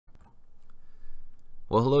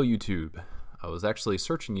Well, hello YouTube. I was actually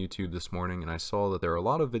searching YouTube this morning and I saw that there are a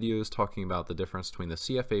lot of videos talking about the difference between the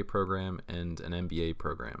CFA program and an MBA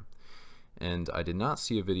program. And I did not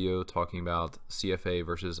see a video talking about CFA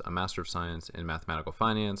versus a Master of Science in Mathematical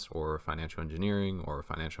Finance or Financial Engineering or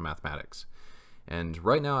Financial Mathematics. And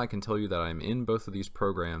right now I can tell you that I'm in both of these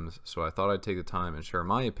programs, so I thought I'd take the time and share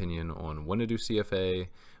my opinion on when to do CFA,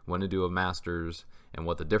 when to do a Master's, and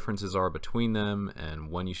what the differences are between them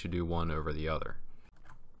and when you should do one over the other.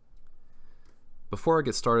 Before I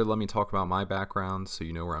get started, let me talk about my background so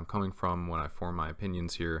you know where I'm coming from when I form my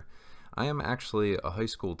opinions here. I am actually a high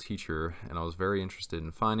school teacher and I was very interested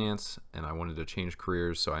in finance and I wanted to change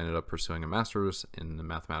careers, so I ended up pursuing a master's in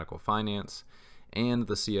mathematical finance and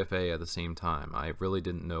the CFA at the same time. I really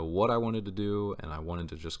didn't know what I wanted to do and I wanted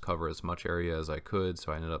to just cover as much area as I could,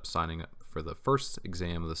 so I ended up signing up for the first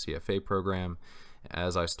exam of the CFA program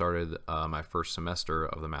as I started my first semester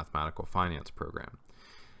of the mathematical finance program.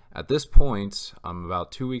 At this point, I'm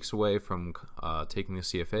about 2 weeks away from taking the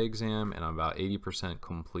CFA exam, and I'm about 80%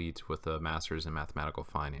 complete with a master's in mathematical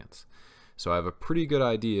finance. So I have a pretty good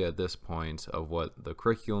idea at this point of what the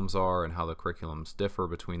curriculums are and how the curriculums differ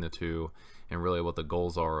between the two, and really what the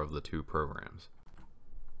goals are of the two programs.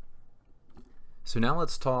 So now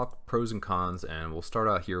let's talk pros and cons, and we'll start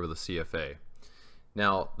out here with the CFA.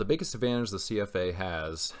 Now, the biggest advantage the CFA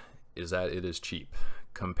has is that it is cheap.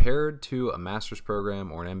 Compared to a master's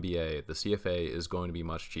program or an MBA, the CFA is going to be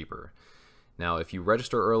much cheaper. Now, if you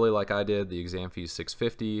register early like I did, the exam fee is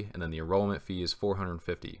 $650 and then the enrollment fee is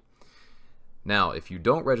 $450. Now, if you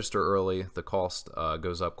don't register early, the cost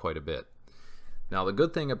goes up quite a bit. Now, the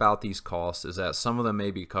good thing about these costs is that some of them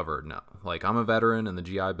may be covered. Now, like I'm a veteran and the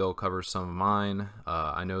GI Bill covers some of mine.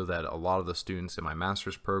 I know that a lot of the students in my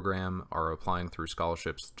master's program are applying through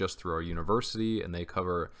scholarships just through our university, and they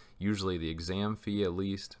cover usually the exam fee at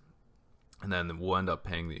least, and then we'll end up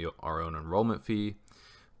paying our own enrollment fee.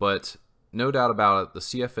 But no doubt about it, the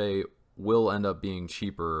CFA will end up being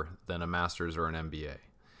cheaper than a master's or an MBA.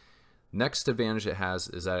 Next advantage it has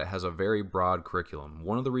is that it has a very broad curriculum.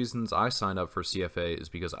 One of the reasons I signed up for CFA is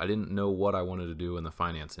because I didn't know what I wanted to do in the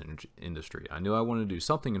finance industry. I knew I wanted to do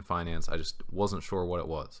something in finance, I just wasn't sure what it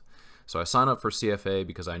was. So I signed up for CFA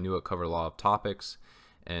because I knew it covered a lot of topics,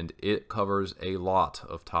 and it covers a lot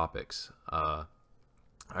of topics.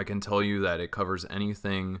 I can tell you that it covers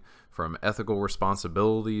anything from ethical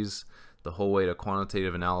responsibilities the whole way to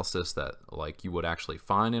quantitative analysis that like you would actually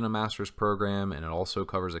find in a master's program, and it also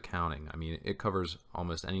covers accounting. I mean, it covers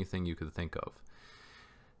almost anything you could think of.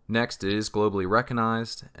 Next, it is globally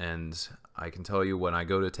recognized, and I can tell you when I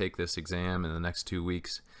go to take this exam in the next 2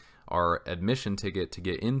 weeks, our admission ticket to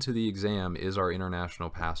get into the exam is our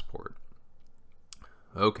international passport.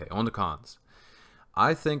 Okay, on to cons.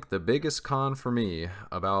 I think the biggest con for me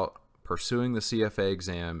about pursuing the CFA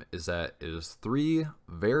exam is that it is 3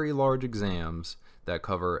 very large exams that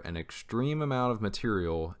cover an extreme amount of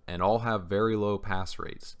material and all have very low pass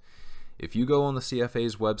rates. If you go on the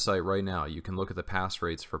CFA's website right now, you can look at the pass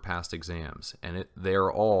rates for past exams, and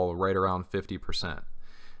they're all right around 50%.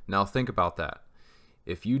 Now think about that.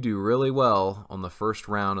 If you do really well on the first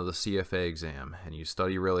round of the CFA exam and you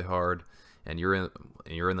study really hard, and you're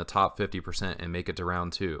in the top 50% and make it to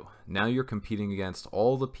round 2. Now you're competing against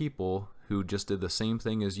all the people who just did the same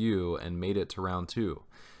thing as you and made it to round 2.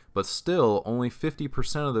 But still, only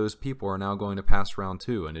 50% of those people are now going to pass round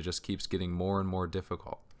 2, and it just keeps getting more and more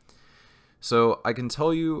difficult. So I can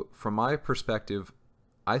tell you from my perspective,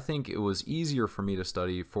 I think it was easier for me to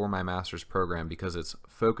study for my master's program because it's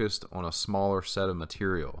focused on a smaller set of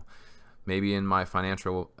material. Maybe in my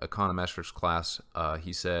financial econometrics class,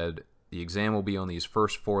 he said, the exam will be on these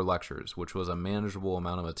first 4 lectures, which was a manageable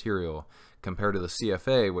amount of material compared to the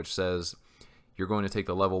CFA, which says you're going to take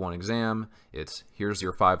the level 1 exam, here's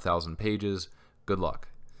your 5,000 pages, good luck.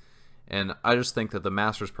 And I just think that the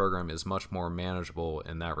master's program is much more manageable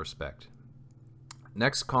in that respect.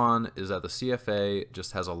 Next con is that the CFA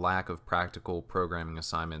just has a lack of practical programming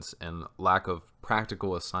assignments and lack of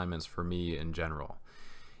practical assignments for me in general.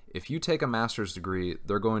 If you take a master's degree,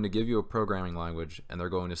 they're going to give you a programming language and they're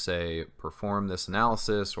going to say, perform this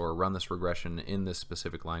analysis or run this regression in this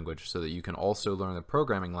specific language so that you can also learn the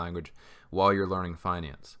programming language while you're learning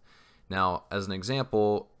finance. Now, as an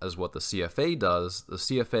example, as what the CFA does, the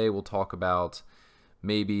CFA will talk about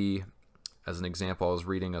maybe, as an example, I was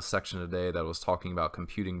reading a section today that was talking about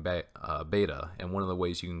computing beta, and one of the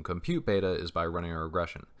ways you can compute beta is by running a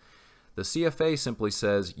regression. The CFA simply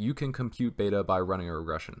says you can compute beta by running a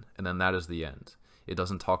regression, and then that is the end. It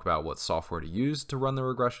doesn't talk about what software to use to run the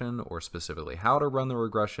regression or specifically how to run the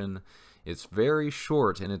regression. It's very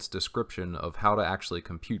short in its description of how to actually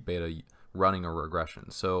compute beta running a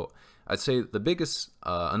regression. So I'd say the biggest,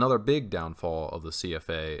 another big downfall of the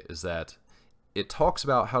CFA is that it talks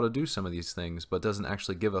about how to do some of these things, but doesn't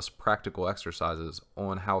actually give us practical exercises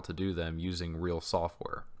on how to do them using real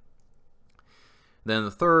software. Then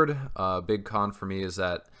the third big con for me is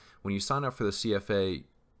that when you sign up for the CFA,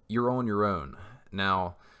 you're on your own.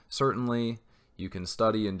 Now, certainly you can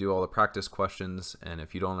study and do all the practice questions, and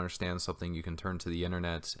if you don't understand something, you can turn to the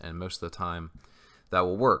internet, and most of the time that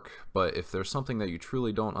will work. But if there's something that you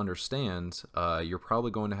truly don't understand, you're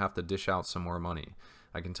probably going to have to dish out some more money.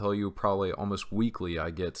 I can tell you probably almost weekly I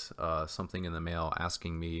get something in the mail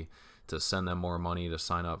asking me to send them more money to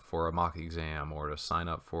sign up for a mock exam or to sign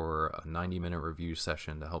up for a 90-minute review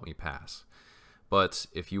session to help me pass. But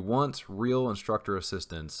if you want real instructor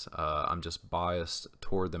assistance, I'm just biased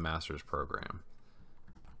toward the master's program.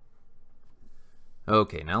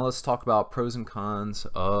 Okay, now let's talk about pros and cons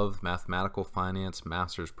of mathematical finance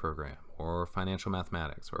master's program, or financial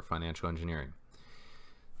mathematics, or financial engineering.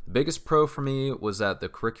 The biggest pro for me was that the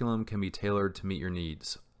curriculum can be tailored to meet your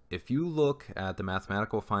needs. If you look at the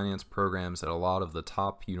mathematical finance programs at a lot of the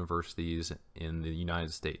top universities in the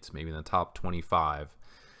United States, maybe in the top 25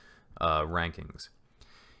 rankings,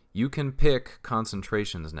 you can pick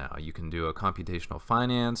concentrations now. You can do a computational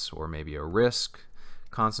finance or maybe a risk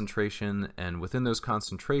concentration, and within those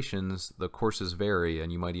concentrations the courses vary,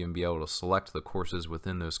 and you might even be able to select the courses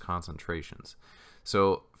within those concentrations.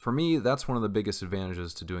 So for me, that's one of the biggest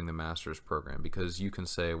advantages to doing the master's program, because you can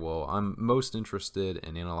say, well, I'm most interested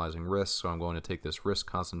in analyzing risk, so I'm going to take this risk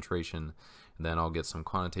concentration, and then I'll get some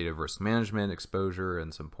quantitative risk management exposure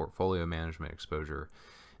and some portfolio management exposure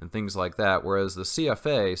and things like that. Whereas the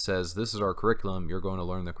CFA says, this is our curriculum, you're going to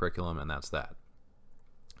learn the curriculum, and that's that.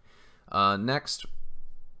 Next,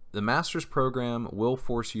 the master's program will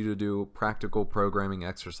force you to do practical programming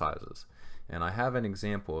exercises. And I have an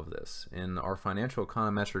example of this. In our financial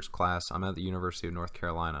econometrics class, I'm at the University of North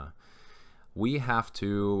Carolina. We have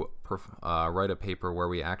to write a paper where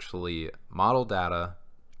we actually model data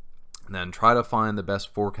and then try to find the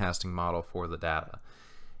best forecasting model for the data.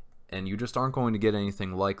 And you just aren't going to get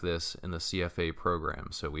anything like this in the CFA program.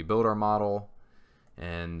 So we build our model,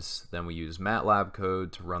 and then we use MATLAB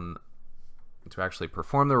code to actually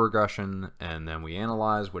perform the regression, and then we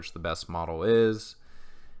analyze which the best model is.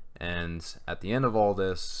 And at the end of all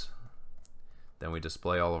this, then we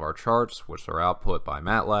display all of our charts, which are output by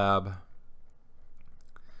MATLAB.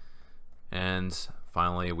 And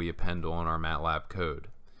finally, we append on our MATLAB code.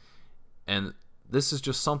 And this is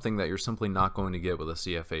just something that you're simply not going to get with a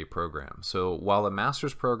CFA program. So while the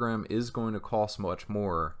master's program is going to cost much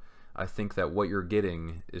more, I think that what you're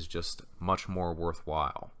getting is just much more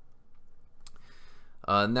worthwhile.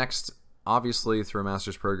 Next, obviously through a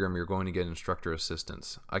master's program, you're going to get instructor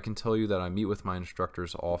assistance. I can tell you that I meet with my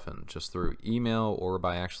instructors often, just through email or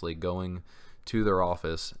by actually going to their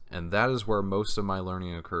office, and that is where most of my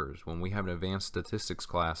learning occurs. When we have an advanced statistics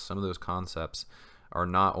class, some of those concepts are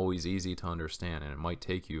not always easy to understand, and it might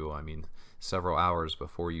take you, several hours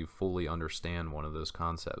before you fully understand one of those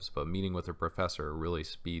concepts. But meeting with a professor really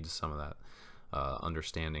speeds some of that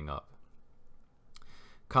understanding up.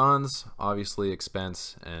 Cons, obviously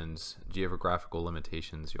expense and geographical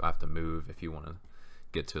limitations. You have to move if you want to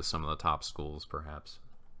get to some of the top schools, perhaps.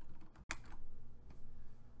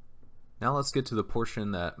 Now let's get to the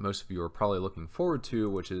portion that most of you are probably looking forward to,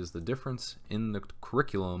 which is the difference in the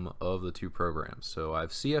curriculum of the two programs. So I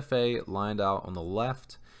have CFA lined out on the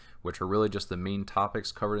left, which are really just the main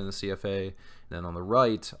topics covered in the CFA. And then on the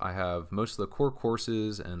right, I have most of the core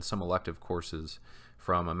courses and some elective courses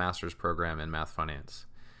from a master's program in math finance.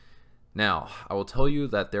 Now, I will tell you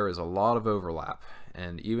that there is a lot of overlap,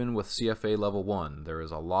 and even with CFA Level 1, there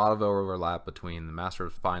is a lot of overlap between the Master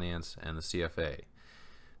of Finance and the CFA.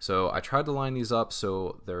 So I tried to line these up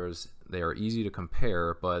so they are easy to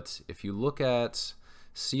compare, but if you look at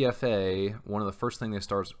CFA, one of the first things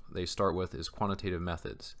they start with is quantitative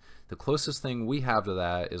methods. The closest thing we have to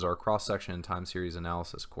that is our cross-section and time series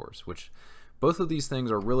analysis course, which both of these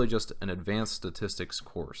things are really just an advanced statistics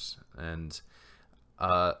course. And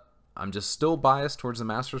I'm just still biased towards the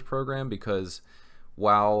master's program, because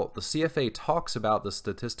while the CFA talks about the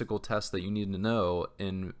statistical tests that you need to know,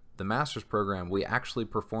 in the master's program we actually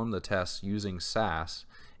perform the tests using SAS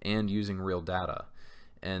and using real data.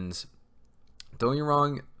 And don't get me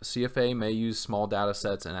wrong, CFA may use small data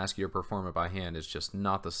sets and ask you to perform it by hand. It's just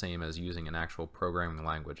not the same as using an actual programming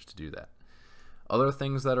language to do that. Other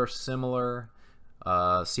things that are similar,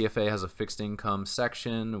 CFA has a fixed income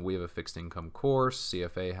section, we have a fixed income course.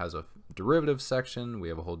 CFA has a derivative section, we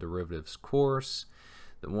have a whole derivatives course.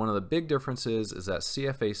 One of the big differences is that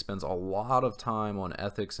CFA spends a lot of time on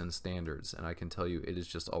ethics and standards, and I can tell you it is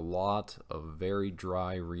just a lot of very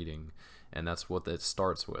dry reading, and that's what it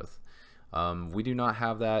starts with. We do not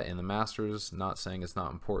have that in the Masters, not saying it's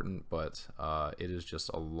not important, but it is just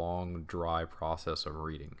a long, dry process of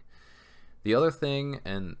reading. The other thing,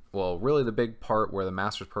 and well, really the big part where the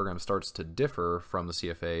Master's program starts to differ from the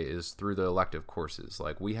CFA is through the elective courses.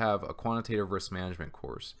 Like we have a quantitative risk management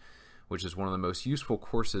course, which is one of the most useful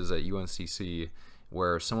courses at UNCC,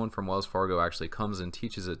 where someone from Wells Fargo actually comes and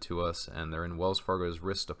teaches it to us, and they're in Wells Fargo's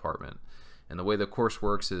risk department. And the way the course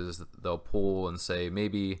works is they'll pull and say,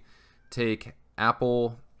 maybe take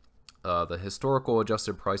Apple, the historical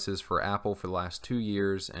adjusted prices for Apple for the last 2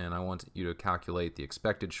 years, and I want you to calculate the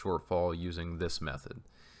expected shortfall using this method.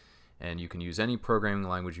 And you can use any programming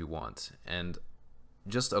language you want. And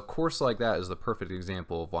just a course like that is the perfect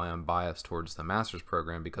example of why I'm biased towards the Master's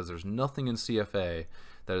program, because there's nothing in CFA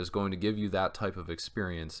that is going to give you that type of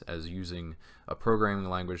experience as using a programming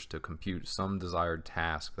language to compute some desired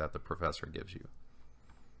task that the professor gives you.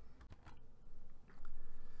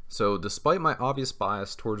 So despite my obvious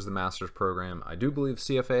bias towards the Master's program, I do believe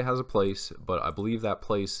CFA has a place, but I believe that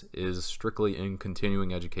place is strictly in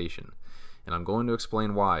continuing education. And I'm going to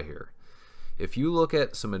explain why here. If you look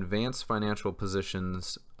at some advanced financial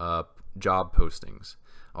positions job postings,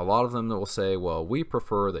 a lot of them that will say, well, we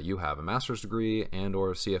prefer that you have a master's degree and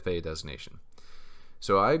or a CFA designation.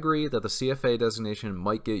 So I agree that the CFA designation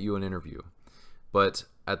might get you an interview. But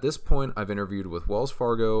at this point, I've interviewed with Wells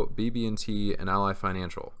Fargo, BB&T, and Ally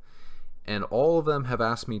Financial. And all of them have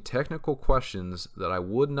asked me technical questions that I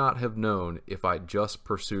would not have known if I just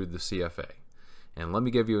pursued the CFA. And let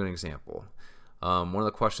me give you an example. One of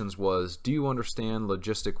the questions was, do you understand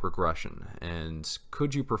logistic regression? And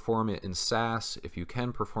could you perform it in SAS? If you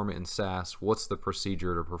can perform it in SAS, what's the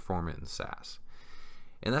procedure to perform it in SAS?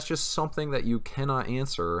 And that's just something that you cannot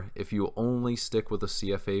answer if you only stick with a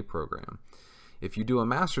CFA program. If you do a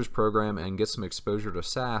master's program and get some exposure to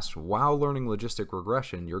SAS while learning logistic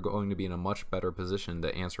regression, you're going to be in a much better position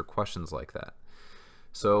to answer questions like that.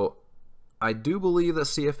 So I do believe that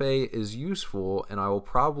CFA is useful, and I will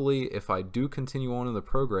probably, if I do continue on in the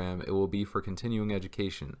program, it will be for continuing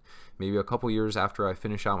education. Maybe a couple years after I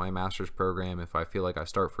finish out my master's program, if I feel like I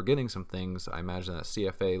start forgetting some things, I imagine that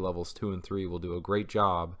CFA levels 2 and 3 will do a great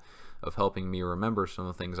job of helping me remember some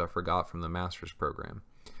of the things I forgot from the master's program.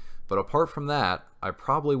 But apart from that, I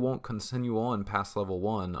probably won't continue on past level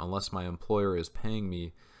 1 unless my employer is paying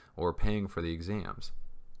me or paying for the exams.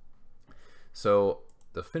 So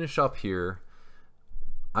to finish up here,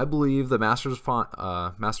 I believe the Master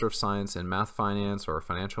of Science in Math Finance or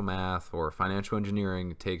Financial Math or Financial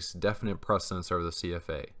Engineering takes definite precedence over the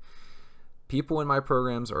CFA. People in my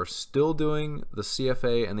programs are still doing the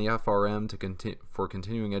CFA and the FRM for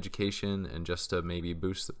continuing education and just to maybe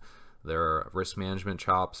boost their risk management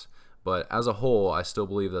chops. But as a whole, I still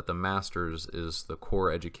believe that the Master's is the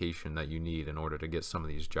core education that you need in order to get some of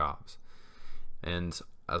these jobs. And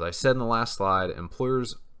as I said in the last slide,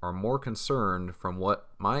 employers are more concerned from what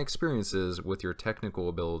my experience is with your technical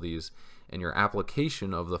abilities and your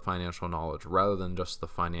application of the financial knowledge rather than just the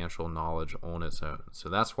financial knowledge on its own. So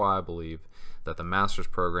that's why I believe that the master's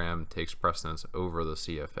program takes precedence over the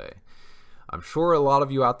CFA. I'm sure a lot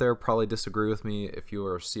of you out there probably disagree with me. If you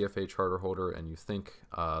are a CFA charter holder and you think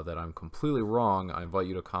that I'm completely wrong, I invite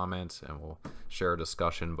you to comment and we'll share a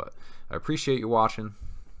discussion. But I appreciate you watching.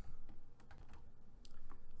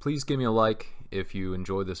 Please give me a like if you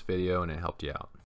enjoyed this video and it helped you out.